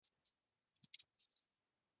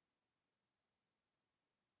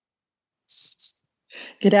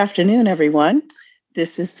Good afternoon, everyone.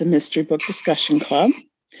 This is the Mystery Book Discussion Club.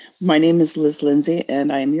 My name is Liz Lindsay,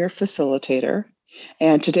 and I am your facilitator.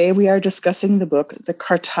 And today we are discussing the book, The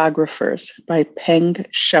Cartographers by Peng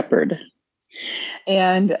Shepherd.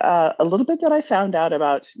 And a little bit that I found out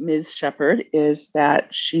about Ms. Shepherd is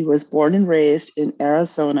that she was born and raised in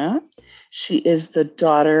Arizona. She is the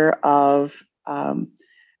daughter of a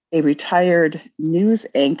retired news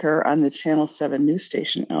anchor on the Channel 7 news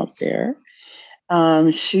station out there.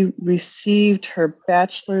 She received her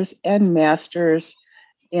bachelor's and master's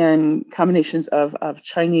in combinations of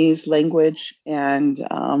Chinese language and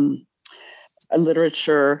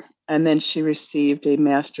literature. And then she received a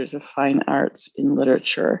master's of fine arts in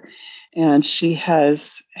literature. And she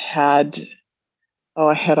has had,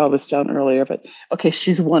 I had all this down earlier, but okay,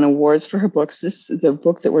 she's won awards for her books. The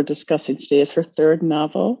book that we're discussing today is her third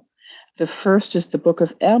novel. The first is The Book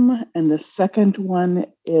of M, and the second one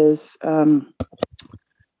is,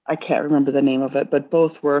 I can't remember the name of it, but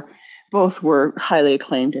both were highly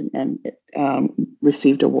acclaimed and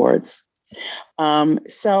received awards.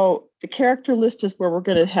 So the character list is where we're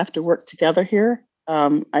going to have to work together here.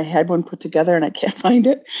 I had one put together and I can't find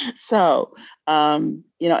it. So, and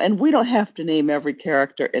we don't have to name every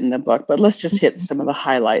character in the book, but let's just hit some of the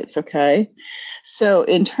highlights, okay? So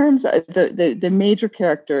in terms of the major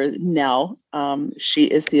character, Nell, she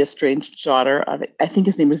is the estranged daughter of, I think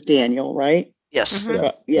his name is Daniel, right? Yes. Mm-hmm.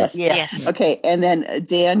 Yes. Okay. And then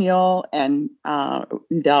Daniel and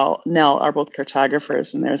Nell are both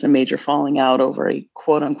cartographers, and there's a major falling out over a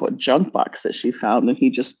quote unquote junk box that she found, and he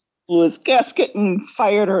just blew his gasket and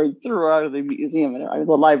fired her and threw her out of the museum and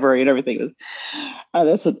the library and everything.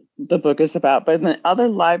 That's what the book is about. But the other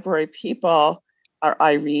library people are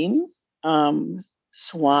Irene, Swan,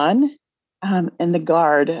 and the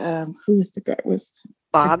guard. Who's the guard? Was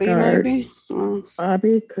Bobby, maybe?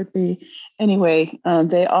 Bobby could be. Anyway,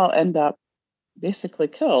 they all end up basically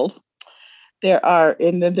killed. There are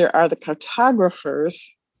the cartographers,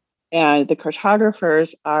 and the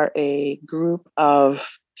cartographers are a group of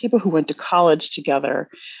people who went to college together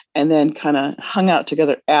and then kind of hung out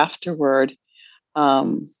together afterward.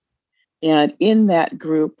 And in that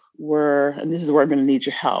group and this is where I'm going to need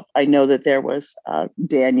your help. I know that there was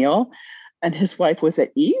Daniel, and his wife, was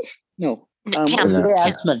it Eve? No.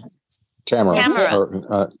 Jasmine. Tamara.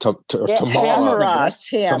 Tamara. Tamara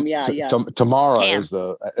is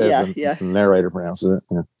the narrator pronounces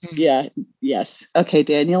it. Yeah. Yes. Okay.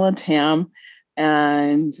 Daniel and Tam,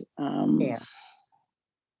 and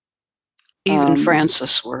Eve and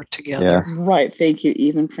Francis were together. Yeah. Right. Thank you,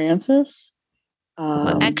 Eve and Francis.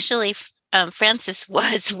 Well, actually, Francis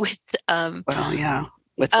was with.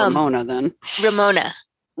 With Ramona then.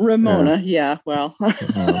 Ramona, yeah. Well,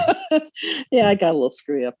 yeah, I got a little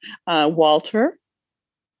screwed up. Walter,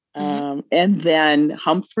 and then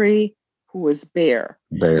Humphrey, who was Bear.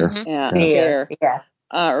 Bear. Bear. Yeah.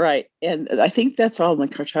 Right. And I think that's all the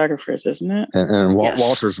cartographers, isn't it? And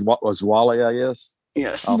Walter's was Wally, I guess.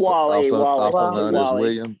 Yes. Wally. Also known as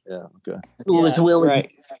William. Yeah. Okay. Who was William? Right.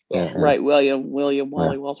 Yeah. Right. William,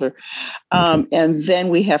 Wally, Walter. And then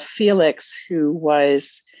we have Felix, who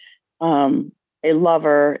was a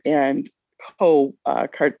lover and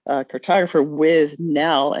cartographer with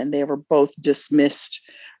Nell, and they were both dismissed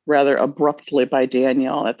rather abruptly by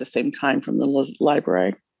Daniel at the same time from the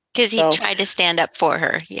library. Because he tried to stand up for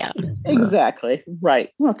her. Yeah. Exactly. Right.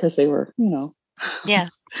 Well, because they were, Yeah.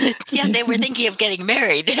 Yeah, they were thinking of getting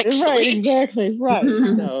married, actually. Right, exactly. Right.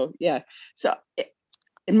 So, yeah. So,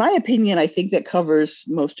 in my opinion, I think that covers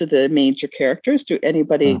most of the major characters. Does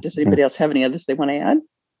anybody else have any others they want to add?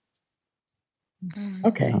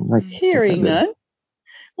 Okay. Hearing none,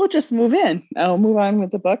 we'll just move in. I'll move on with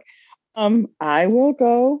the book. I will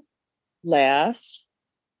go last,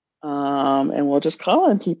 and we'll just call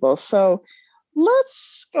on people. So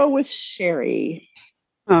let's go with Sherry.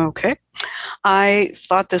 Okay. I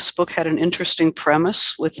thought this book had an interesting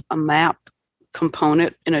premise with a map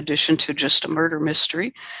component in addition to just a murder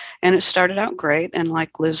mystery. And it started out great. And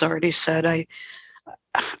like Liz already said, I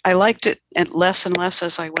liked it less and less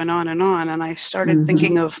as I went on. And I started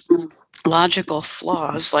thinking of logical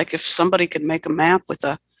flaws. Like if somebody could make a map with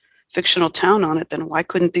a fictional town on it, then why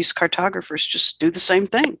couldn't these cartographers just do the same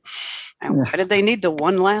thing? And why did they need the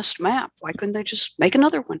one last map? Why couldn't they just make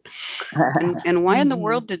another one? And why in the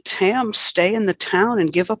world did Tam stay in the town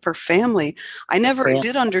and give up her family? I never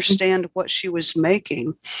did understand what she was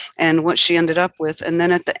making and what she ended up with. And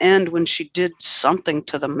then at the end, when she did something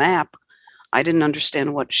to the map, I didn't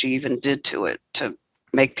understand what she even did to it to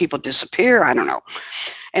make people disappear. I don't know.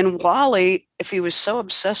 And Wally, if he was so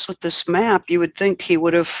obsessed with this map, you would think he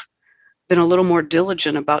would have been a little more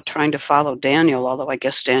diligent about trying to follow Daniel, although I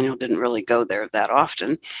guess Daniel didn't really go there that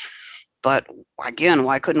often. But again,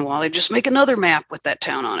 why couldn't Wally just make another map with that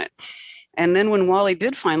town on it? And then when Wally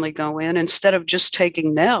did finally go in, instead of just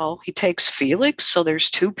taking Nell, he takes Felix. So there's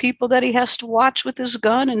two people that he has to watch with his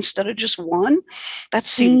gun instead of just one. That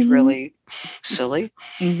seemed really silly.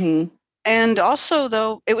 Mm-hmm. And also,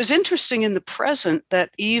 though, it was interesting in the present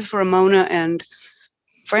that Eve, Ramona, and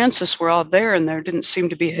Francis were all there, and there didn't seem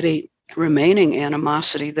to be any remaining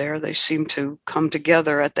animosity there. They seemed to come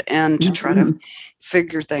together at the end to try to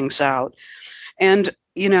figure things out. And,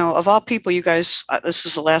 you know, of all people, you guys, this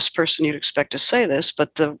is the last person you'd expect to say this,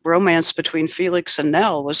 but the romance between Felix and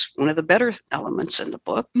Nell was one of the better elements in the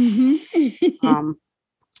book.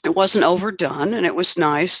 It wasn't overdone, and it was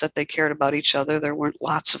nice that they cared about each other. There weren't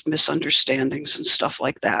lots of misunderstandings and stuff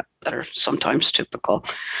like that that are sometimes typical.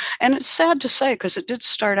 And it's sad to say, because it did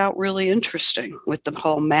start out really interesting with the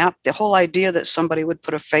whole map, the whole idea that somebody would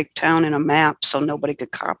put a fake town in a map so nobody could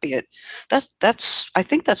copy it. I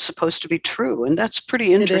think that's supposed to be true, and that's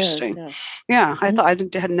pretty interesting. Yeah, I thought I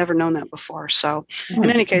had never known that before. So in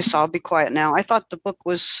any case, I'll be quiet now. I thought the book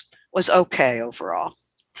was okay overall.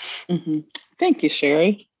 Thank you,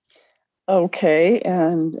 Sherry. Okay,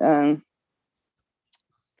 and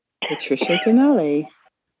Patricia Denali.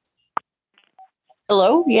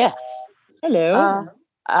 Hello. Yes. Hello.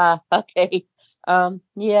 Okay.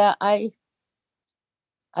 Yeah, I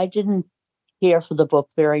didn't care for the book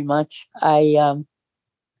very much. I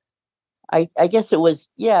guess it was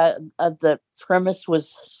the premise was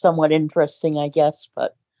somewhat interesting, I guess,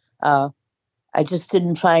 but I just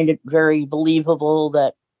didn't find it very believable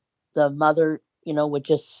that the mother, you know, would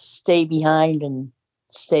just stay behind and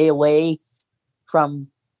stay away from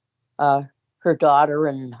her daughter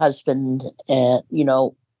and husband, and, you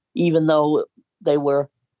know, even though they were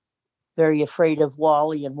very afraid of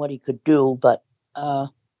Wally and what he could do. But I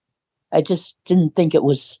just didn't think it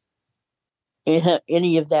was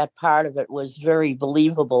any of that part of it was very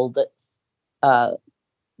believable, that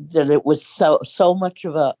it was so much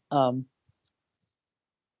of a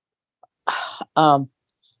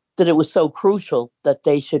that it was so crucial that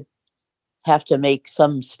they should have to make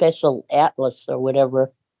some special atlas or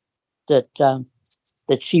whatever, that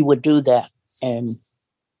she would do that, and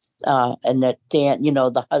that Dan, you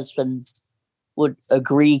know, the husband, would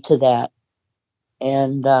agree to that.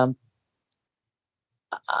 And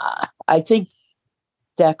I think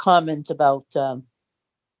that comment about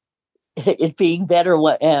it being better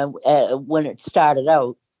when it started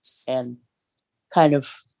out and kind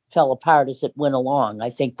of fell apart as it went along, I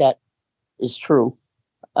think that is true.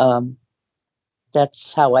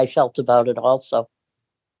 That's how I felt about it also.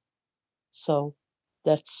 So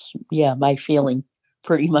that's, my feeling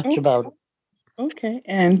pretty much about it. Okay.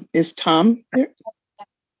 And is Tom there?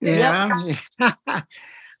 Yeah.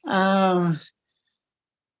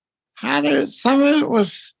 Some of it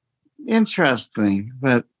was interesting,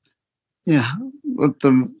 but but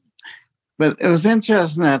it was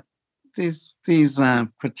interesting that these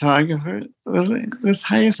photographers,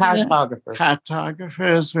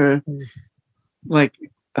 cartographers were like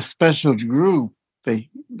a special group. They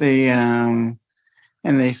and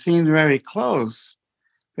they seemed very close,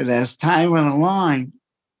 but as time went along,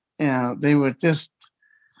 you know, they were just,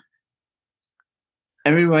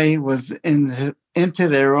 everybody was into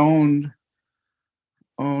their own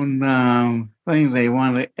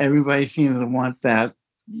thing. Everybody seems to want that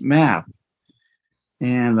map,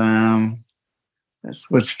 and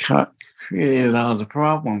that's what's created all the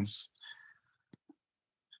problems.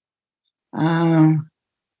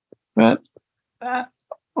 But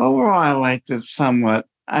overall, I liked it somewhat.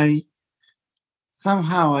 I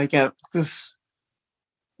got this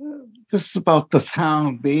about the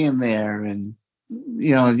town being there, and,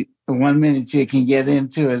 you know, the 1 minute you can get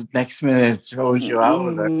into it, next minute it throws you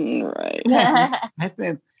out. Right. I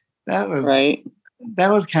think that was right.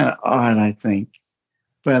 That was kind of odd, I think.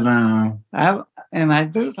 But I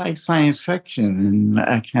do like science fiction and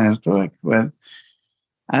that kind of book, but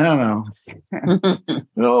I don't know.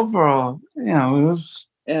 But overall, you know, it was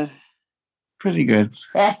pretty good.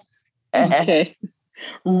 Okay.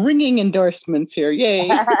 Ringing endorsements here.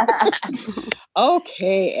 Yay.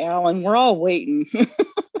 Okay, Alan, we're all waiting.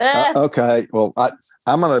 Okay. Well,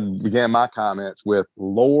 I'm going to begin my comments with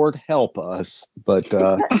Lord help us. But,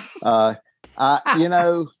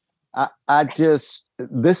 I just,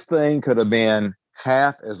 this thing could have been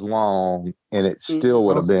half as long and it still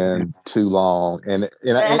would have been too long. And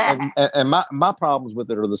my problems with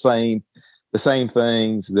it are the same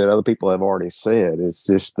things that other people have already said. It's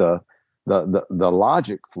just the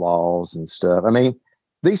logic flaws and stuff. I mean,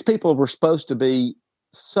 these people were supposed to be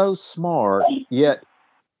so smart, yet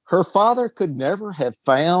her father could never have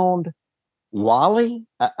found Wally.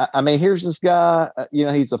 I mean, here's this guy,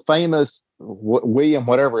 he's a famous William,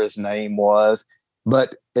 whatever his name was,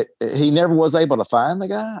 but he never was able to find the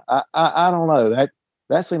guy. I don't know.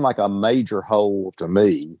 That seemed like a major hole to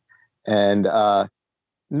me. And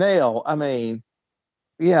Nell, I mean,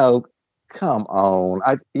 come on.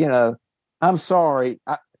 I'm sorry.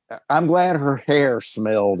 I'm glad her hair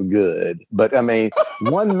smelled good, but I mean,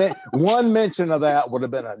 one mention of that would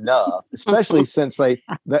have been enough, especially since they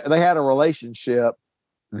had a relationship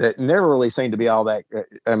that never really seemed to be all that.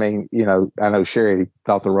 I mean, I know Sherry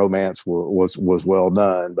thought the romance was well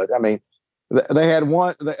done, but I mean, they had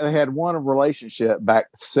one relationship back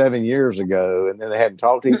 7 years ago, and then they hadn't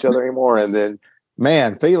talked to each other anymore, and then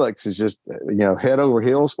man, Felix is just head over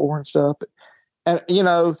heels for her and stuff, and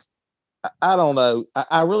I don't know.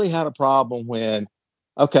 I really had a problem when,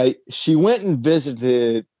 she went and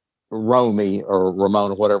visited Romy or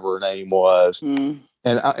Ramona, whatever her name was, and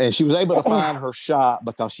she was able to find her shop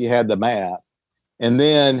because she had the map. And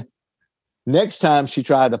then next time she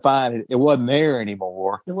tried to find it, it wasn't there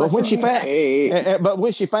anymore. But when she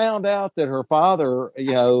found out that her father,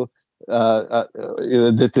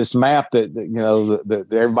 that this map that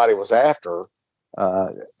everybody was after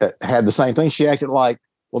had the same thing, she acted like,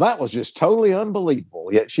 well, that was just totally unbelievable.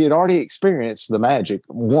 Yet she had already experienced the magic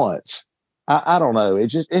once. I don't know.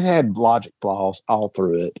 It had logic flaws all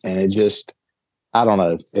through it, and I don't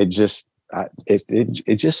know. It just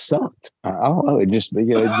sucked. I don't know. It just the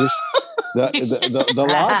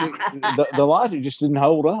logic just didn't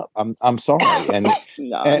hold up. I'm sorry. And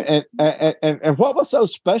and what was so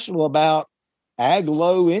special about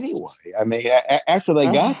Aglow anyway? I mean, after they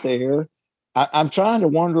got there, I'm trying to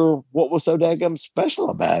wonder what was so daggum special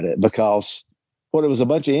about it, because it was a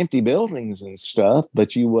bunch of empty buildings and stuff,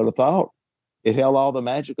 but you would have thought it held all the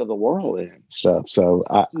magic of the world in and stuff. So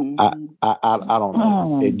I don't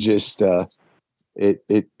know. It just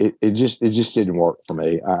it just didn't work for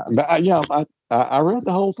me. But I read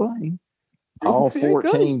the whole thing, all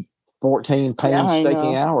 14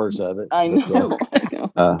 painstaking hours of it. I know.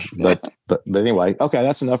 But anyway, okay,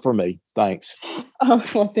 that's enough for me. Thanks. Oh,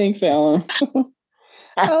 well, thanks, Alan.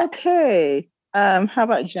 Okay. How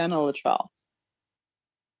about Jenna Luttrell?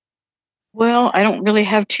 Well, I don't really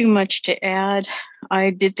have too much to add.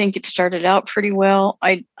 I did think it started out pretty well.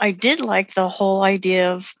 I did like the whole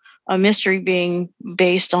idea of a mystery being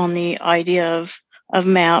based on the idea of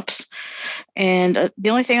maps. And the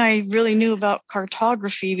only thing I really knew about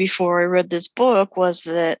cartography before I read this book was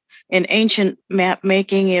that in ancient map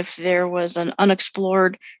making, if there was an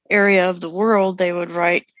unexplored area of the world, they would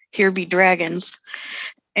write, "Here be dragons."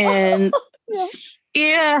 And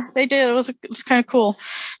yeah, they did. It was kind of cool.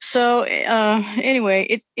 So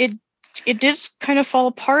anyway, it did kind of fall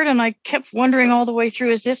apart, and I kept wondering all the way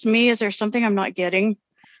through, is this me? Is there something I'm not getting?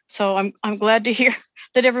 So I'm glad to hear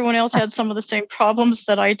that everyone else had some of the same problems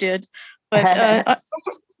that I did. But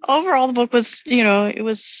overall, the book was,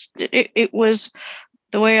 it was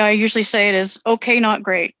the way I usually say it is okay, not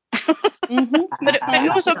great. But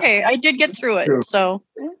it was okay. I did get through it. So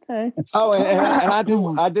okay. Oh, and I do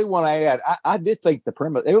want to add, I did think the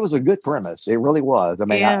premise, it was a good premise. It really was. I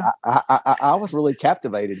mean, I was really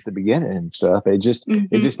captivated at the beginning and stuff. It just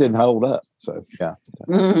didn't hold up. So yeah,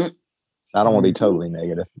 I don't want to be totally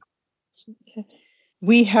negative. Okay.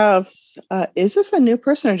 We have, is this a new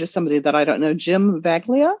person or just somebody that I don't know? Jim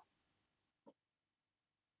Vaglia?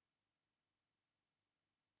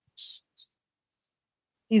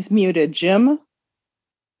 He's muted. Jim,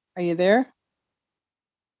 are you there?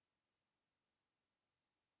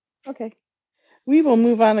 Okay. We will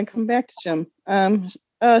move on and come back to Jim.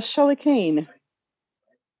 Shelley Kane.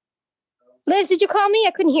 Liz, did you call me?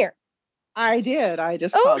 I couldn't hear. I did. I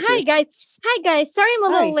just called you. Guys. Hi, guys. Sorry I'm a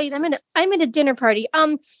little late. I'm at a dinner party.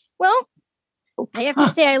 Well, I have to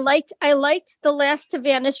say I liked The Last to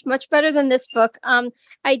Vanish much better than this book.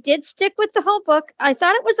 I did stick with the whole book. I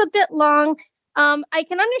thought it was a bit long. I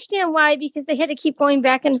can understand why, because they had to keep going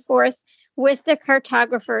back and forth with the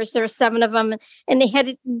cartographers. There were 7 of them, and they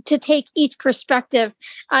had to take each perspective.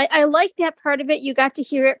 I like that part of it. You got to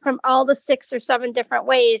hear it from all the 6 or 7 different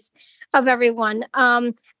ways of everyone.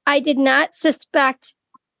 I did not suspect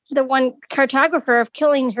the one cartographer of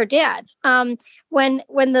killing her dad. When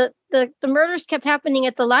the murders kept happening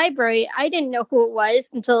at the library, I didn't know who it was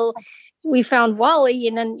until we found Wally,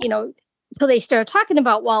 and then, until they started talking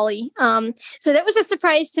about Wally. So that was a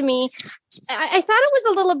surprise to me. I thought it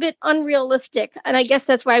was a little bit unrealistic, and I guess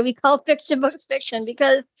that's why we call fiction books fiction,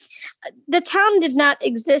 because the town did not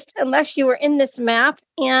exist unless you were in this map.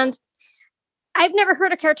 And I've never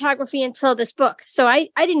heard of cartography until this book. So I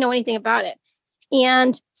didn't know anything about it.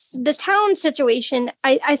 And the town situation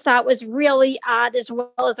I thought was really odd as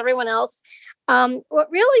well as everyone else. What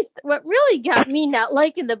really got me not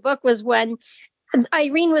liking the book was when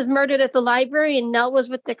Irene was murdered at the library and Nell was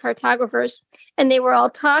with the cartographers and they were all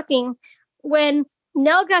talking. When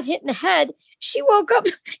Nell got hit in the head, she woke up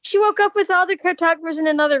with all the cartographers in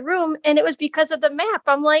another room, and it was because of the map.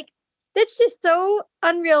 I'm like, that's just so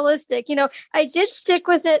unrealistic. I did stick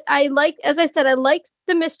with it. As I said, I liked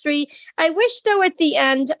the mystery. I wish though at the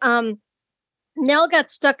end, Nell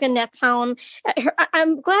got stuck in that town.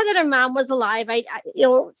 I'm glad that her mom was alive.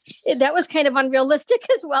 That was kind of unrealistic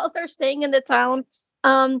as well, her staying in the town.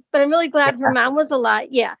 But I'm really glad her mom was alive.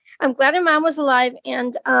 Yeah, I'm glad her mom was alive.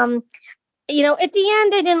 And, at the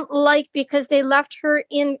end, I didn't like because they left her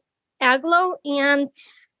in Agloe. And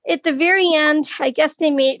at the very end, I guess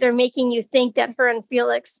they're making you think that her and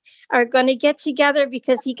Felix are going to get together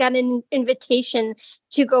because he got an invitation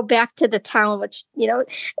to go back to the town, which,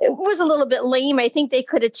 it was a little bit lame. I think they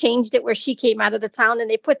could have changed it where she came out of the town and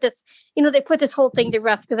they put this whole thing to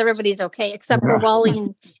rest because everybody's okay, except for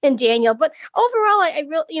Wally and Daniel. But overall, I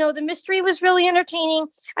really, the mystery was really entertaining.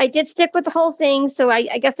 I did stick with the whole thing. So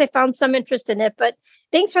I guess I found some interest in it, but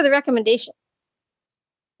thanks for the recommendation.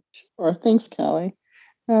 Sure. Thanks, Kelly.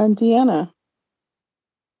 Deanna.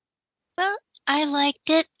 Well, I liked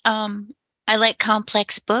it. I like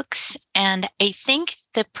complex books, and I think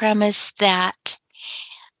the premise that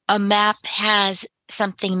a map has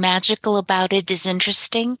something magical about it is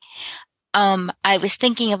interesting. I was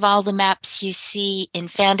thinking of all the maps you see in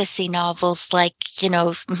fantasy novels, like,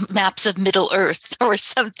 maps of Middle Earth or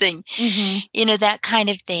something, that kind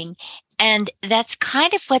of thing. And that's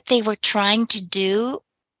kind of what they were trying to do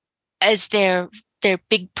as their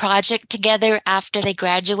big project together after they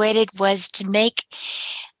graduated, was to make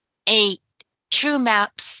a true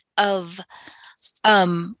maps of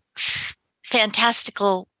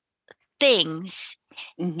fantastical things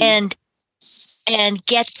and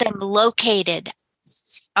get them located,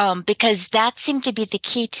 because that seemed to be the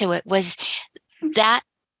key to it. Was that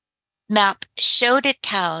map showed a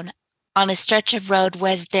town on a stretch of road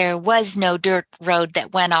there was no dirt road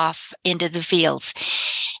that went off into the fields.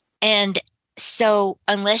 And so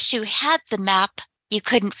unless you had the map, you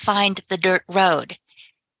couldn't find the dirt road.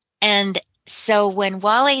 And so when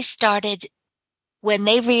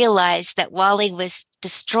they realized that Wally was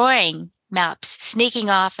destroying maps, sneaking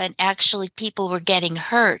off, and actually people were getting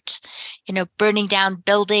hurt, burning down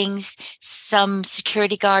buildings, some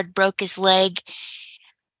security guard broke his leg,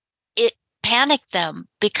 it panicked them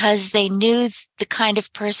because they knew the kind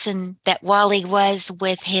of person that Wally was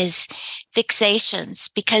with his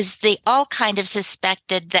fixations, because they all kind of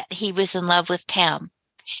suspected that he was in love with Tam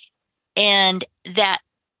and that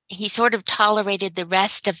he sort of tolerated the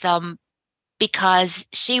rest of them because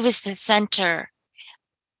she was the center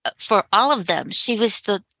for all of them. She was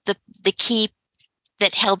the key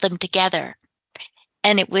that held them together.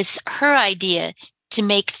 And it was her idea to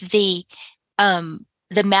make the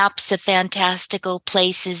maps of fantastical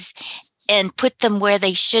places and put them where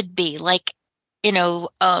they should be. Like,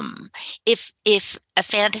 if a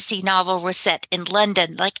fantasy novel were set in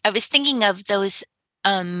London, like I was thinking of those,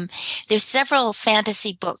 there's several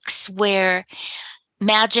fantasy books where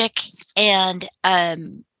magic and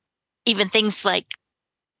even things like,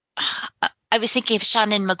 I was thinking of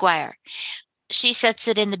Shannon Maguire. She sets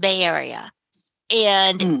it in the Bay Area,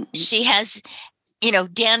 and she has,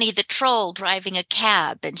 Danny the Troll driving a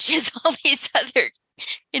cab, and she has all these other,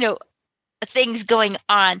 things going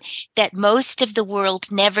on that most of the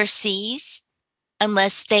world never sees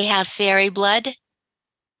unless they have fairy blood.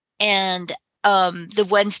 And the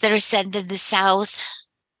ones that are set in the South,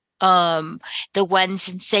 the ones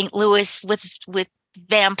in St. Louis with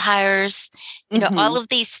vampires, all of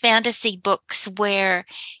these fantasy books where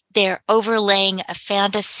they're overlaying a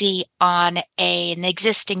fantasy on an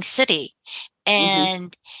existing city.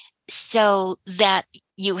 And so that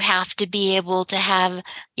you have to be able to have,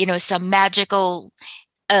 some magical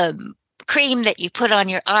cream that you put on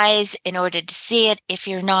your eyes in order to see it if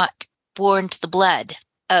you're not born to the blood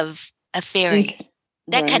of a fairy.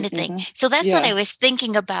 That kind of thing. So that's what I was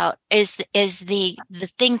thinking about is the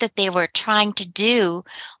thing that they were trying to do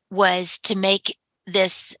was to make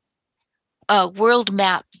this world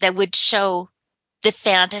map that would show the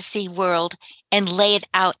fantasy world and lay it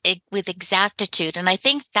out with exactitude. And I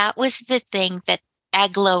think that was the thing that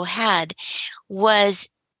Agloe had, was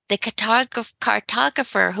the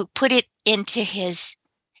cartographer who put it into his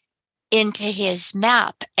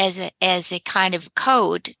map as a kind of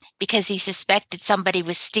code because he suspected somebody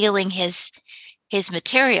was stealing his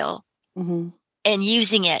material.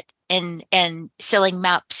 using it and selling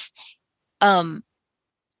maps. But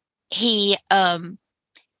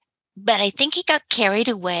I think he got carried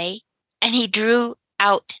away and he drew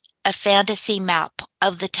out a fantasy map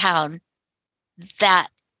of the town that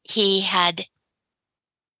he had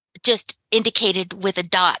just indicated with a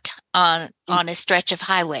dot on a stretch of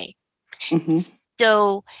highway. Mm-hmm.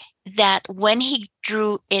 So that when he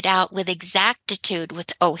drew it out with exactitude,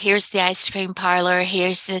 with, oh, here's the ice cream parlor,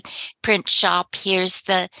 here's the print shop, here's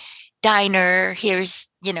the diner,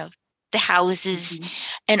 here's, the houses,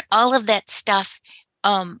 and all of that stuff.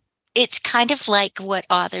 It's kind of like what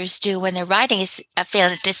authors do when they're writing a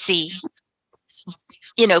fantasy,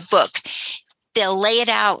 book. They'll lay it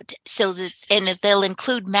out and they'll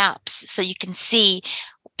include maps so you can see,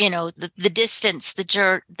 the distance,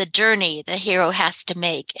 the journey the hero has to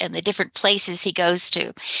make and the different places he goes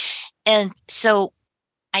to. And so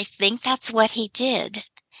I think that's what he did.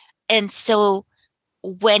 And so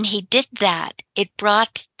when he did that, it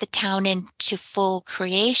brought the town into full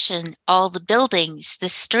creation, all the buildings, the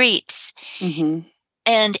streets. Mm-hmm.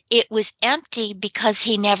 And it was empty because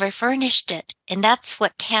he never furnished it. And that's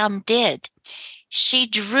what Tam did. She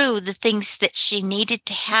drew the things that she needed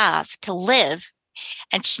to have to live.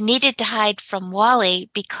 And she needed to hide from Wally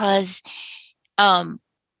because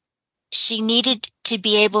she needed to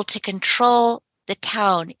be able to control the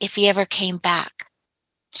town if he ever came back.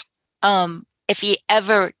 If he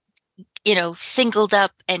ever, singled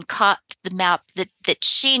up and caught the map that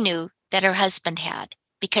she knew that her husband had,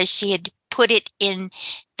 because she had put it in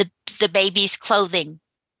the baby's clothing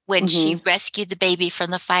when she rescued the baby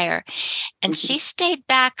from the fire. And she stayed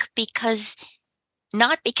back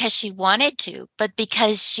not because she wanted to, but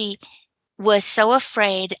because she was so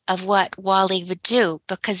afraid of what Wally would do.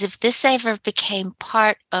 Because if this ever became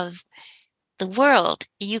part of the world,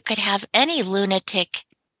 you could have any lunatic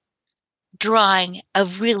drawing a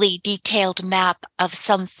really detailed map of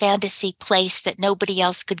some fantasy place that nobody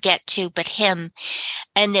else could get to but him,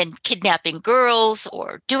 and then kidnapping girls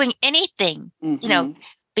or doing anything,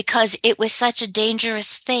 because it was such a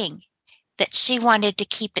dangerous thing that she wanted to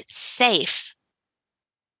keep it safe.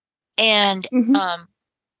 And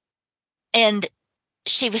and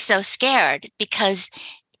she was so scared because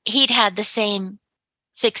he'd had the same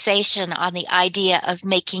fixation on the idea of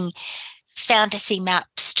making fantasy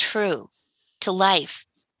maps true to life.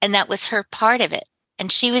 And that was her part of it.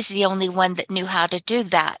 And she was the only one that knew how to do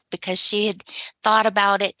that because she had thought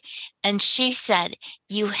about it. And she said,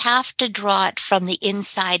 you have to draw it from the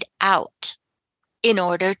inside out in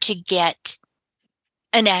order to get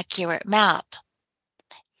an accurate map.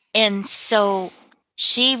 And so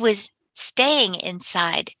she was staying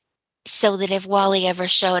inside so that if Wally ever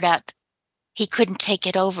showed up, he couldn't take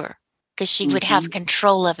it over, because she would have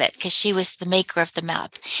control of it, because she was the maker of the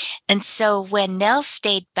map. And so when Nell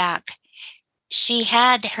stayed back, she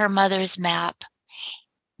had her mother's map,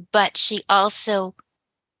 but she also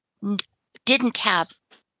didn't have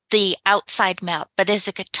the outside map. But as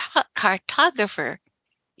a cartographer,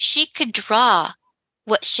 she could draw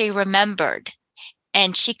what she remembered,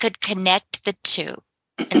 and she could connect the two.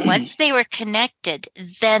 And once they were connected,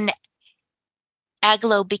 then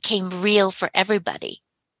Agloe became real for everybody.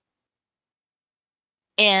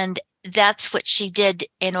 And that's what she did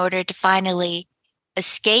in order to finally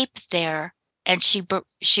escape there. And she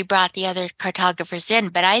brought the other cartographers in.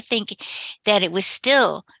 But I think that it was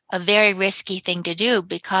still a very risky thing to do,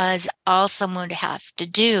 because all someone would have to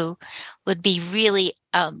do would be really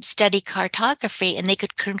study cartography, and they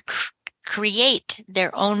could create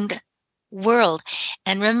their own world.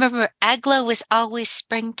 And remember, Agloe was always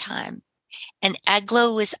springtime, and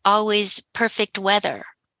Agloe was always perfect weather.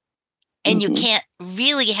 And you can't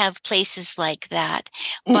really have places like that.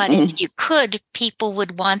 But if you could, people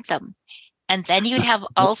would want them. And then you'd have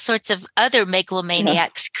all sorts of other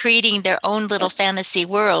megalomaniacs creating their own little fantasy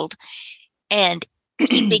world and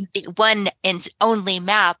keeping the one and only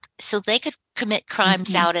map so they could commit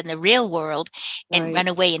crimes out in the real world and run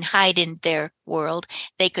away and hide in their world.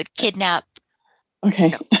 They could kidnap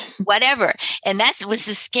whatever. And that was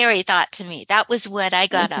a scary thought to me. That was what I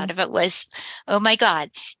got out of it was, oh my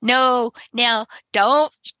God, no, now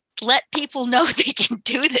don't let people know they can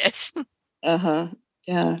do this. Yeah.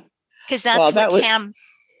 Because that's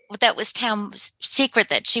that was Tam's secret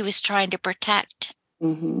that she was trying to protect.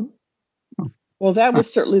 Well, that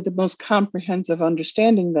was certainly the most comprehensive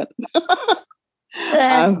understanding that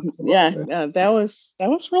that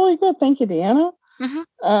was really good. Thank you, Deanna.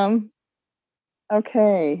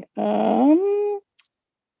 Okay.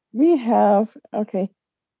 We have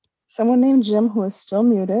someone named Jim who is still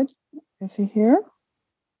muted. Is he here?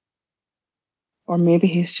 Or maybe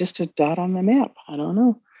he's just a dot on the map. I don't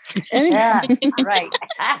know. Anyway. Yeah, right.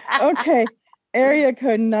 Okay. Area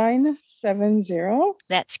code 970.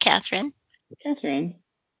 That's Catherine. Catherine.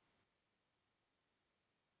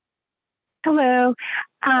 Hello.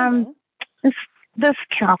 This is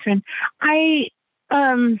Catherine. I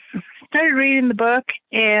started reading the book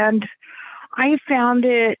and I found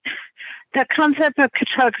the concept of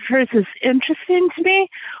cartographers is interesting to me.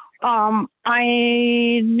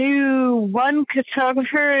 I knew one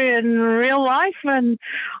cartographer in real life, and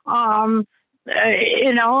that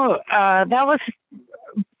was.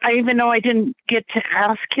 Even though I didn't get to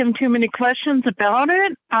ask him too many questions about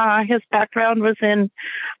it, his background was in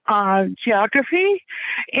geography,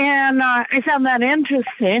 and I found that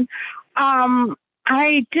interesting.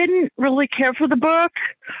 I didn't really care for the book.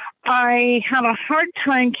 I had a hard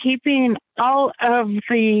time keeping all of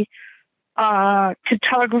the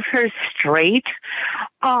cartographers straight.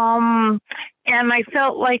 And I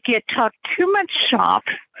felt like it took too much shop,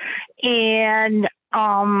 and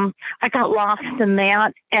I got lost in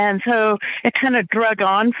that. And so it kind of drug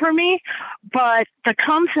on for me. But the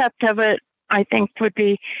concept of it, I think, would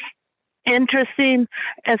be interesting.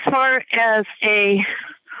 As far as a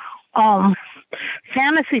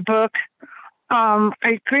fantasy book, I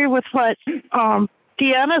agree with what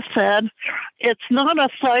Deanna said. It's not a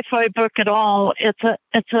sci-fi book at all.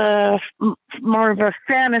 It's a more of a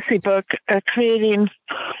fantasy book, creating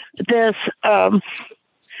this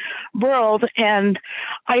world. And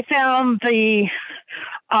I found the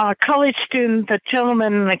college student, the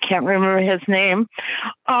gentleman, I can't remember his name,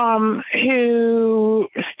 who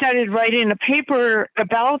started writing a paper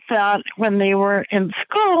about that when they were in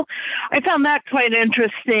school. I found that quite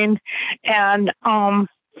interesting, and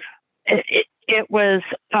it was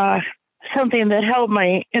something that held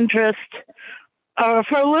my interest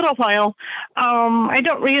for a little while. I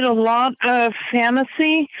don't read a lot of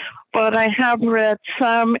fantasy, but I have read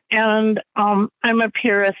some, and I'm a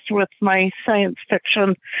purist with my science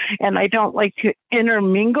fiction, and I don't like to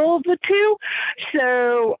intermingle the two.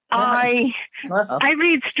 So I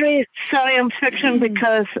read straight science fiction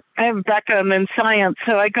because I have a background in science,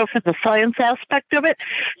 so I go for the science aspect of it.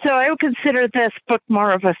 So I would consider this book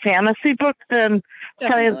more of a fantasy book than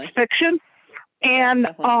science fiction. And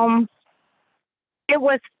it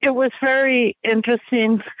was very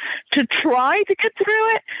interesting to try to get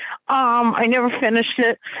through it. I never finished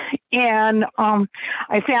it, and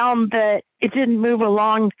I found that it didn't move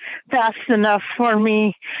along fast enough for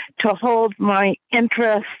me to hold my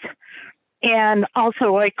interest, and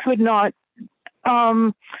also I could not.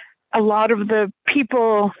 A lot of the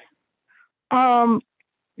people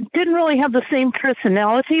didn't really have the same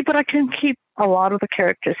personality, but I couldn't keep a lot of the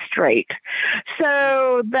characters straight.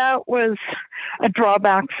 So that was a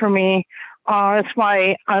drawback for me. That's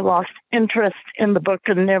why I lost interest in the book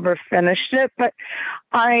and never finished it. But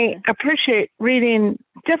I appreciate reading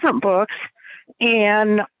different books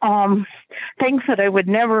and things that I would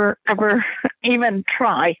never, ever even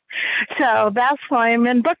try. So that's why I'm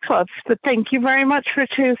in book clubs. But thank you very much for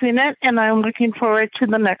choosing it, and I'm looking forward to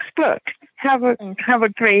the next book. Have a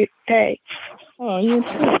great day. Oh, you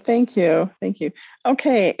too. Thank you. Thank you.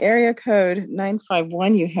 Okay, area code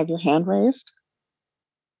 951, you have your hand raised.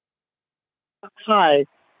 Hi,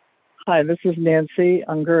 this is Nancy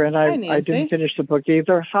Unger, and I didn't finish the book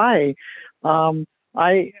either. Hi.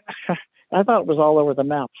 I thought it was all over the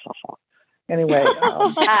map. Anyway.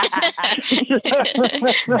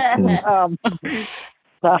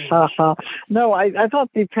 No, I thought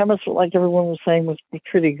the premise, like everyone was saying, was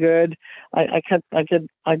pretty good. I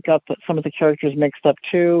got some of the characters mixed up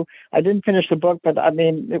too. I didn't finish the book, but I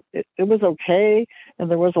mean, it was okay,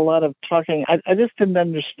 and there was a lot of talking. I just didn't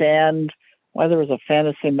understand why there was a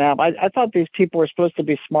fantasy map. I thought these people were supposed to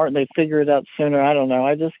be smart and they'd figure it out sooner. I don't know.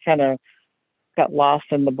 I just kind of got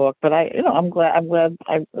lost in the book, but I'm glad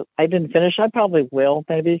I didn't finish. I probably will.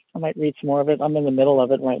 Maybe I might read some more of it. I'm in the middle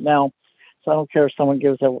of it right now. So I don't care if someone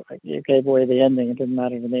gave away the ending. It didn't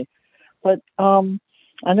matter to me. But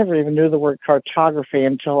I never even knew the word cartography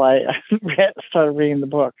until I started reading the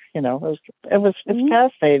book. It was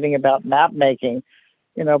fascinating about map making,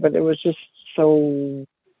 but it was just so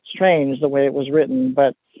strange the way it was written.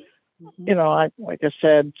 But like I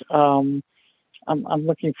said, I'm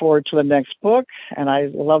looking forward to the next book, and I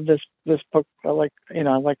love this book. I like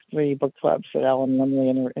the book clubs that Alan Lemley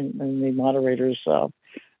and the moderators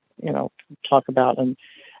talk about, and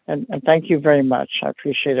thank you very much. I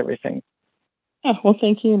appreciate everything. Oh, well,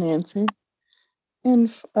 thank you, Nancy.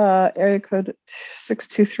 And area code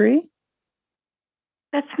 623.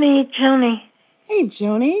 That's me, Joni. Hey,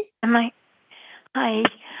 Joni. Hi.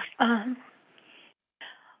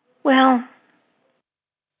 Well,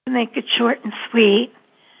 to make it short and sweet,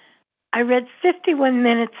 I read 51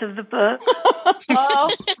 minutes of the book. Oh.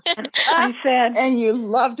 And I said, and you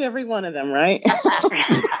loved every one of them, right?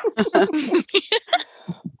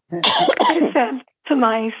 I said to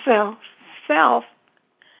myself,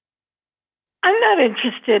 I'm not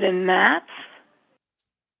interested in maths.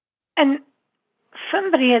 And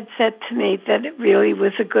somebody had said to me that it really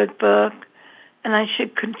was a good book and I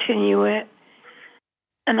should continue it.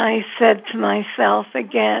 And I said to myself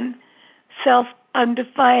again, I'm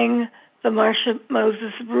defying the Marsha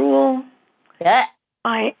Moses rule. Yeah.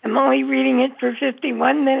 I am only reading it for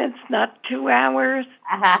 51 minutes, not 2 hours.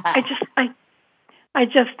 I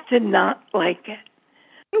just did not like it.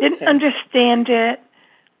 Okay. Didn't understand it.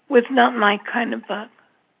 Was not my kind of book.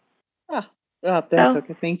 Oh, that's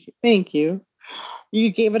okay. Thank you.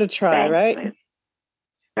 You gave it a try, right? Liz.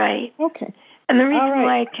 Right. Okay. And the reason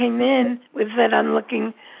why I came in was that I'm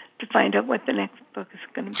looking to find out what the next book is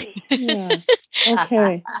going to be. Yeah.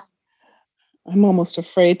 Okay. I'm almost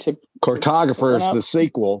afraid to. Cartographer is the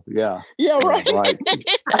sequel. Yeah. Yeah, right. Right.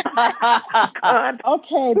 God.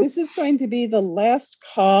 Okay, this is going to be the last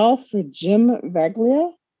call for Jim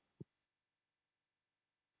Vaglia.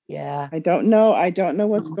 Yeah. I don't know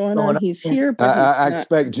what's going on. He's here, but I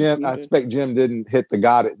expect Jim. I expect Jim didn't hit the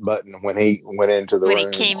got it button when he went into the room.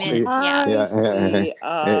 When he came in, Either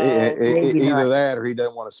that or he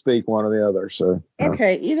doesn't want to speak, one or the other. So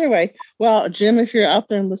okay, either way. Well, Jim, if you're out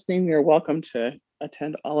there and listening, you're welcome to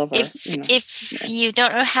attend all of our. If you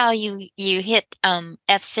don't know how you hit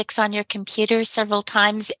F6 on your computer several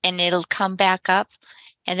times and it'll come back up,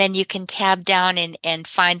 and then you can tab down and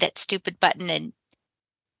find that stupid button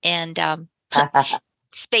and put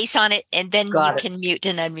space on it, and then can mute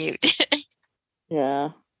and unmute. Yeah.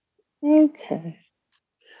 Okay.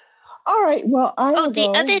 All right. Well,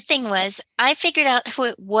 the other thing was I figured out who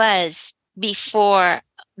it was before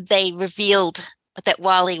they revealed that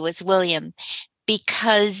Wally was William,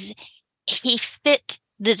 because he fit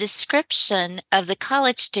the description of the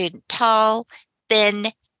college student, tall,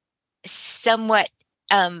 thin, somewhat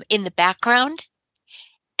in the background.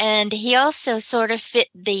 And he also sort of fit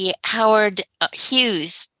the Howard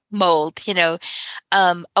Hughes mold,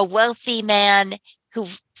 a wealthy man who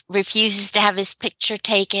refuses to have his picture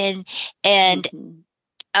taken and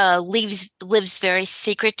lives very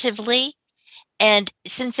secretively. And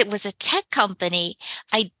since it was a tech company,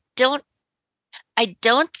 I don't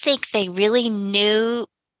think they really knew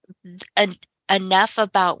enough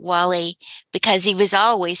about Wally, because he was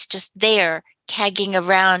always just there tagging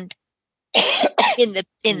around in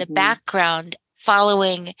the background,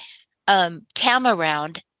 following Tam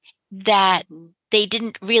around, that they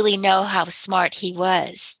didn't really know how smart he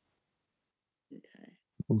was.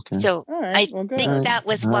 Okay. So right. I think that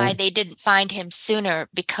was why they didn't find him sooner,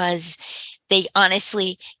 because they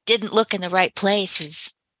honestly didn't look in the right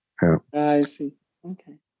places. Yeah. I see.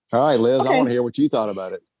 Okay. All right, Liz, I want to hear what you thought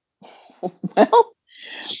about it. Well,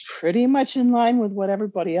 pretty much in line with what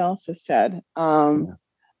everybody else has said.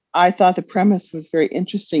 I thought the premise was very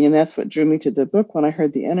interesting, and that's what drew me to the book when I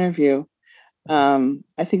heard the interview.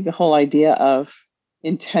 I think the whole idea of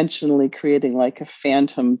intentionally creating like a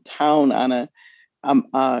phantom town on a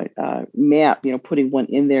map, putting one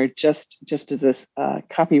in there just as a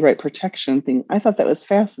copyright protection thing. I thought that was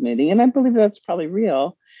fascinating, and I believe that's probably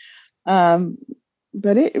real.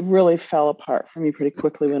 But it really fell apart for me pretty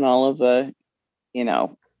quickly when all of the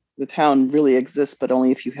town really exists, but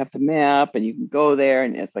only if you have the map and you can go there,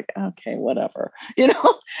 and it's like, okay, whatever.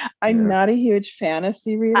 I'm not a huge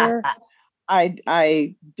fantasy reader.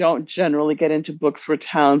 I don't generally get into books where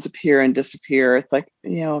towns appear and disappear. It's like,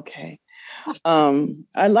 yeah, okay.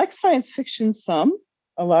 I like science fiction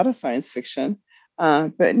a lot of science fiction,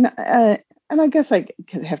 and I guess I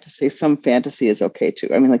have to say some fantasy is okay too.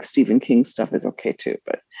 I mean, like Stephen King stuff is okay too,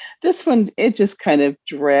 but this one, it just kind of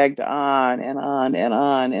dragged on and on and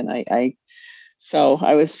on. And so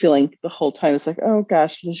I was feeling the whole time, it's like, oh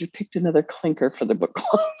gosh, Liz, you picked another clinker for the book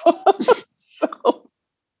club. So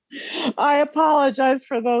I apologize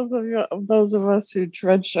for those of us who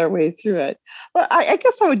trudged our way through it. But I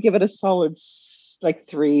guess I would give it a solid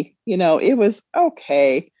 3. It was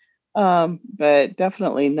okay. But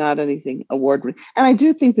definitely not anything award-winning. And I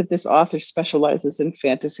do think that this author specializes in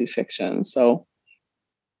fantasy fiction. So,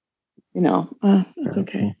 it's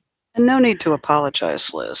okay. And no need to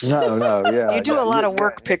apologize, Liz. No, yeah. You do a lot of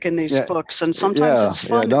work picking these books, and sometimes it's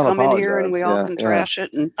fun to come in here and we all can trash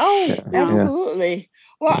it. And absolutely.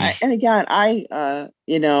 Well, and again, I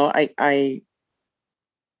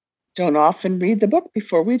don't often read the book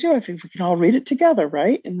before we do. I think we can all read it together,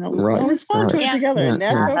 right? And we'll respond to it together, and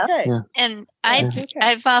that's okay. Yeah. And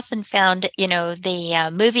I've often found, the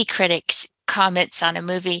movie critics' comments on a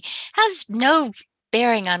movie has no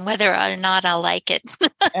bearing on whether or not I'll like it.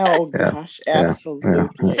 Oh gosh, absolutely.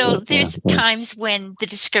 So there's times when the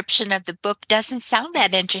description of the book doesn't sound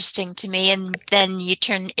that interesting to me, and then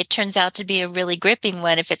it turns out to be a really gripping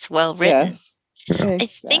one if it's well written. Yes. Exactly. I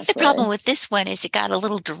think the problem with this one is it got a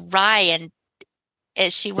little dry, and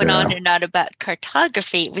as she went on and on about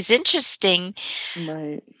cartography, it was interesting,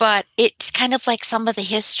 right? But it's kind of like some of the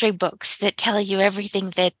history books that tell you everything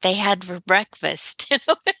that they had for breakfast.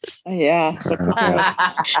 Yeah.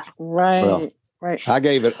 Right. Well, right. I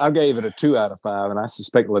gave it a 2 out of 5, and I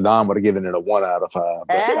suspect LaDon would have given it a 1 out of 5.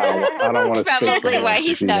 But I don't want to. That's probably why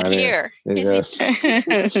he's not here.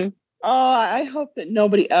 Oh, I hope that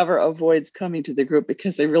nobody ever avoids coming to the group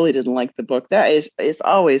because they really didn't like the book. That is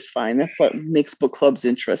always fine. That's what makes book clubs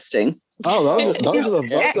interesting. Oh, those are the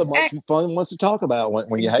most fun ones to talk about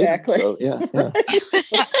when you hate them. So yeah.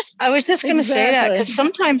 I was just going to say that because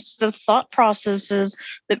sometimes the thought processes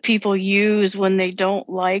that people use when they don't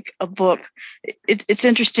like a book, it's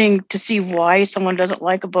interesting to see why someone doesn't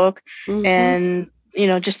like a book, and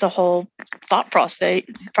just the whole thought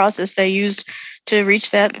process they used to reach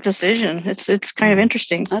that decision. It's kind of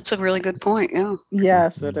interesting. That's a really good point. Yeah.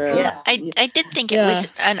 Yes, it is. Yeah. I did think it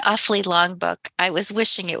was an awfully long book. I was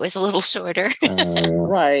wishing it was a little shorter.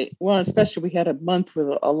 Right. Well, especially we had a month with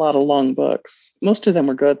a lot of long books. Most of them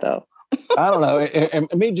were good though. I don't know. And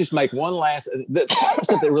let me just make one last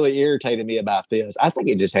stuff that really irritated me about this. I think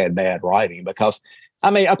it just had bad writing because,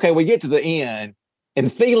 we get to the end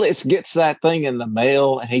and Felix gets that thing in the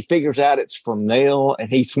mail and he figures out it's from Nell and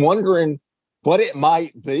he's wondering what it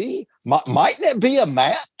might be. Mightn't it be a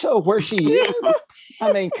map to where she is?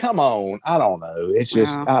 Come on. I don't know. It's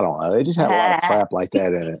just, I don't know. It just had a lot of crap like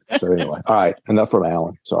that in it. So anyway, all right. Enough from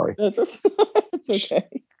Alan. Sorry. It's okay.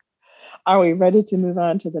 Are we ready to move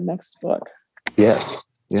on to the next book? Yes.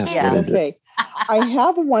 Yeah. Okay. I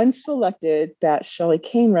have one selected that Shelley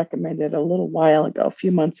Kane recommended a little while ago, a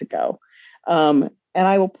few months ago. And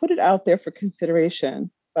I will put it out there for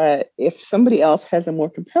consideration. But if somebody else has a more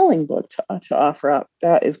compelling book to offer up,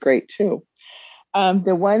 that is great too.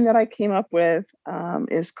 The one that I came up with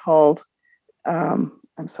is called, The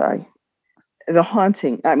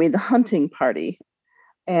Hunting Party.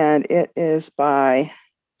 And it is by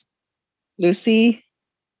Lucy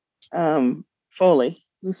Foley.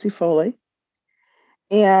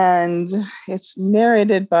 And it's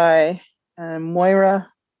narrated by Moira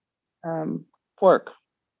Quirk.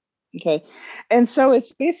 Okay, and so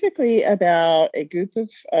it's basically about a group of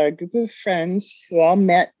friends who all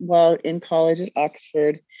met while in college at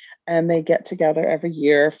Oxford, and they get together every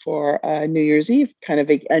year for a New Year's Eve kind of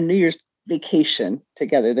a New Year's vacation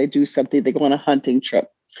together. They do something. They go on a hunting trip,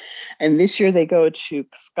 and this year they go to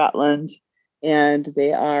Scotland, and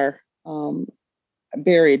they are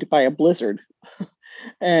buried by a blizzard.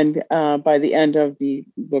 And by the end of the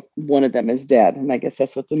book, one of them is dead, and I guess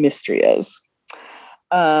that's what the mystery is.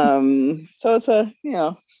 So it's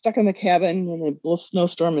stuck in the cabin and they blow a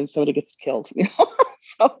snowstorm and somebody gets killed,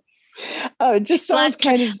 So it just sounds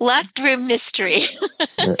kind of locked room mystery.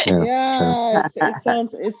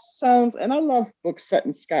 It sounds, and I love books set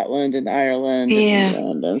in Scotland and Ireland and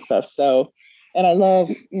England and stuff. So, and I love,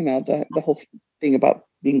 the whole thing about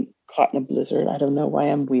being caught in a blizzard. I don't know why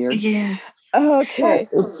I'm weird. Yeah. Okay.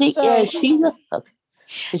 Is she the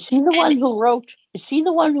one who wrote? Is she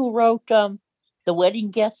the one who wrote The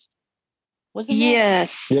Wedding Guest? Wasn't it?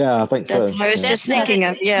 Yes. Yeah, I think so. That's what I was just thinking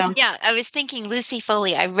of. Yeah. Yeah, I was thinking Lucy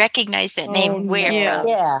Foley. I recognize that name. Where?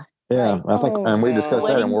 Yeah. Yeah, I think, and we discussed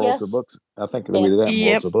that in Worlds of Books. I think we did that in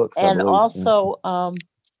Worlds of Books. And also,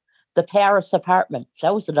 The Paris Apartment.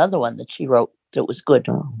 That was another one that she wrote that was good.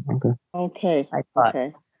 Okay. I thought.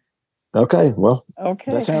 Okay, well,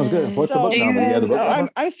 okay, that sounds good. What's the book number?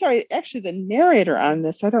 I'm sorry. Actually, the narrator on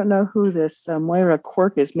this, I don't know who this Moira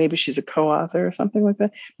Quirk is. Maybe she's a co-author or something like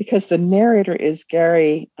that. Because the narrator is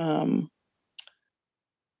Gary. Gary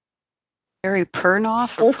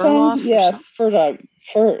Pernoff or Perloff? Yes, Furlong.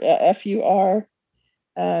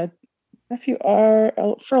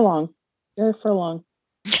 Furlong. Gary Furlong.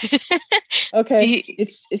 Okay,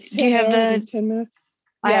 it's 10 you have the 10 minutes.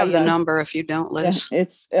 I have the number if you don't, Liz. Yeah,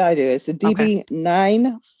 I do. It's a DB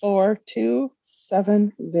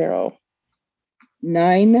 94270.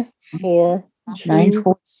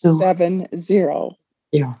 94270.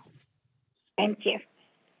 Yeah. Thank you.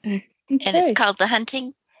 Okay. And it's called The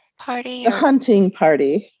Hunting Party? The Hunting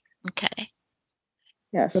Party. Okay.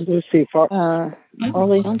 Yes. Lucy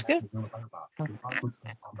Early. Sounds good.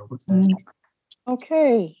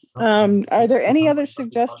 Okay. Are there any other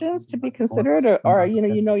suggestions to be considered, or you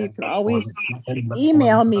can always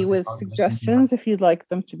email me with suggestions if you'd like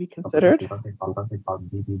them to be considered. That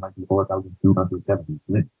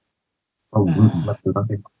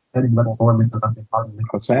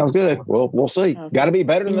sounds good. Well, we'll see. Okay. Got to be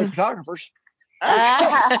better than the photographers.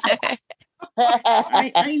 I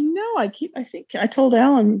know. I think I told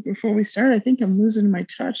Alan before we started. I think I'm losing my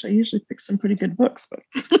touch. I usually pick some pretty good books, but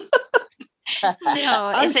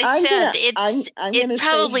No, as I said, it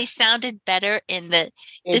probably sounded better in the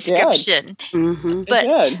description. Mm-hmm. But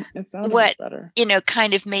it sounded what better.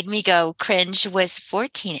 kind of made me go cringe was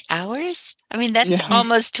 14 hours. I mean, that's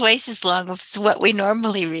almost twice as long as what we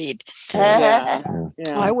normally read. Yeah.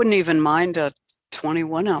 I wouldn't even mind a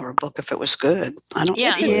 21-hour book if it was good. I don't.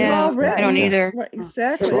 I don't either. Right,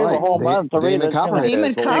 exactly. Right. A whole month to read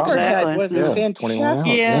Demon it. Copperhead was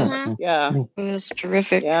fantastic. Yeah. It was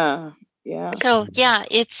terrific. Yeah. So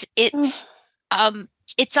it's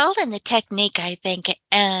all in the technique, I think,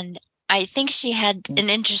 and I think she had an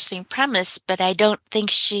interesting premise, but I don't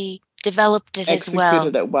think she developed it as well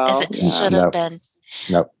as it should have been.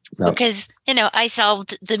 Nope. Because I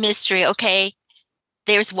solved the mystery. Okay,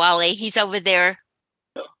 there's Wally. He's over there.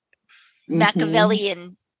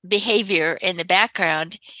 Machiavellian behavior in the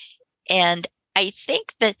background, and I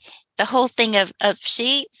think that the whole thing of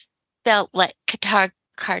she felt like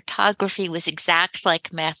cartography was exact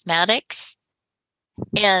like mathematics,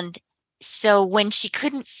 and so when she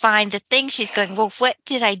couldn't find the thing, she's going, well, what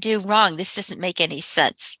did I do wrong? This doesn't make any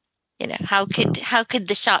sense. How could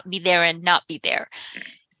the shot be there and not be there?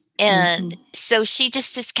 And so she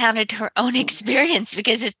just discounted her own experience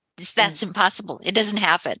because that's impossible. It doesn't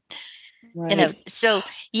happen. Right. So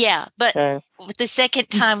but the second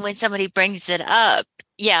time when somebody brings it up,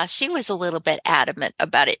 she was a little bit adamant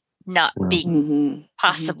about it not being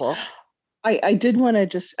possible. I did want to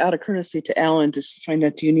just, out of courtesy to Alan, just find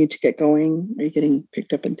out, do you need to get going? Are you getting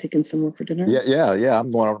picked up and taken somewhere for dinner? Yeah. I'm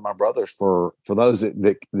going over to my brother's for those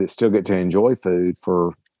that still get to enjoy food,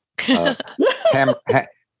 for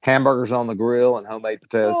hamburgers on the grill and homemade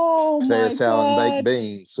potato salad and baked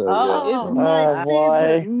beans. So it's my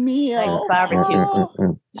favorite meal. Barbecue.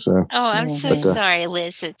 I'm so sorry,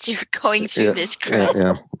 Liz, that you're going through this crap.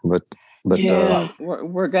 But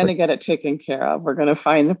we're going to get it taken care of. We're going to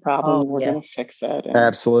find the problem. We're going to fix it.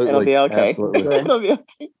 Absolutely. It'll be okay. Absolutely. It'll be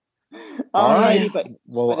okay. All righty, but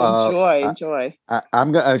enjoy.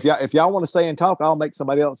 I'm gonna, if y'all want to stay and talk, I'll make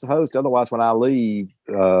somebody else the host. Otherwise, when I leave,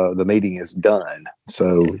 the meeting is done.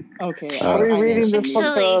 So okay. Are we reading this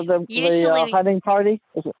book, the hunting party?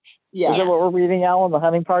 Is it what we're reading, Alan? The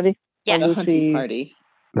hunting party? Yes. The hunting party.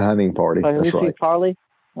 The hunting party. By That's Lucy right. Farley.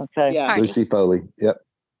 Okay. Yeah. Lucy Foley. Yep.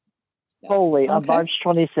 Foley on March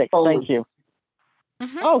 26th. Thank you.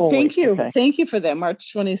 Oh, Foley. thank you. Okay. Thank you for that.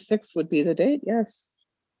 March 26th would be the date. Yes.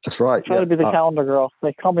 That's right. Try to be the calendar girl.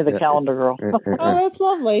 They call me the calendar girl. Oh, that's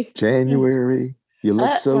lovely. January. You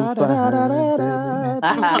look so fine.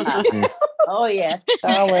 Oh, yeah.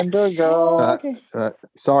 Calendar girl.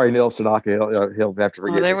 Sorry, Neil Sedaka. He'll have to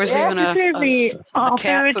forgive there was even a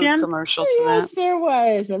cat food again? commercial to Yes, that. there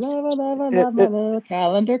was.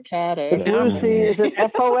 Calendar cat. Lucy, is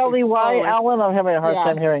it Foley, Alan? I'm having a hard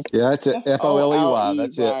time hearing. Yeah, that's it. Foley.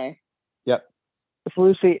 That's it. Yep. It's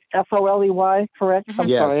Lucy, Foley, correct? I'm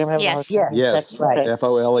sorry, I'm having a hard time. Yes, that's right.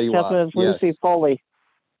 Foley. It's Lucy Foley.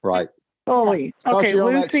 Right. Foley. Okay, you're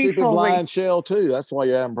on that Lucy stupid Foley. blind shell too. That's why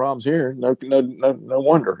you're having problems here. No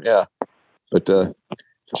wonder. Yeah, but did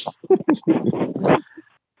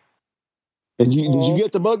you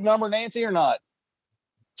get the book number, Nancy, or not?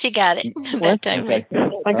 She got it that time. Okay.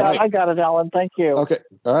 I got it, Alan. Thank you. Okay.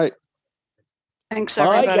 All right. Thanks,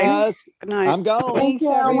 All everybody. right, guys. Good night. I'm gone. Thanks,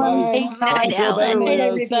 everybody. Good night, Alan. Good night,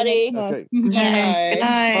 everybody. Okay. Good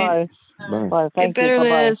night. Bye. Thank Get better, you.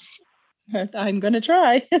 Bye-bye. Liz. I'm going to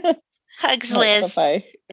try. Hugs, Liz. Bye.